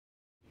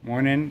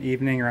Morning,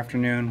 evening, or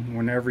afternoon,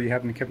 whenever you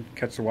happen to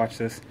catch to watch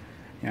this.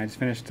 I just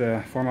finished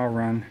a 4-mile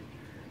run.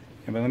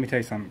 But let me tell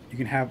you something. You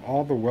can have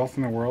all the wealth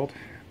in the world,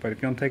 but if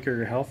you don't take care of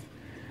your health,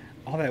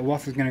 all that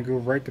wealth is going to go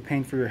right to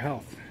paying for your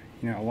health.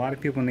 A lot of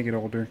people when they get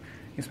older,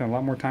 they spend a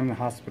lot more time in the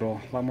hospital,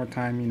 a lot more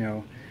time,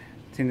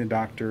 seeing the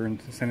doctor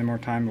and spending more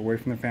time away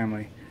from their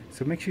family.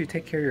 So make sure you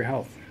take care of your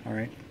health, all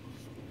right?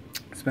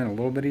 Spend a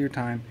little bit of your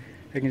time.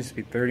 It can just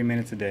be 30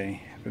 minutes a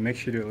day, but make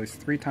sure you do it at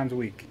least 3 times a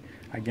week.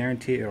 I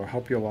guarantee it'll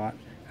help you a lot.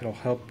 It'll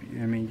help.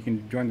 You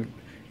can join you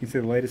can see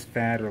the latest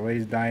fad or the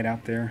latest diet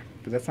out there,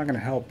 but that's not going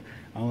to help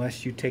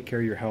unless you take care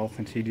of your health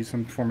until you do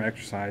some form of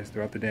exercise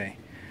throughout the day.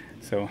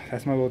 So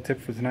that's my little tip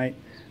for tonight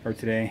or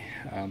today,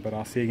 but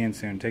I'll see you again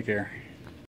soon. Take care.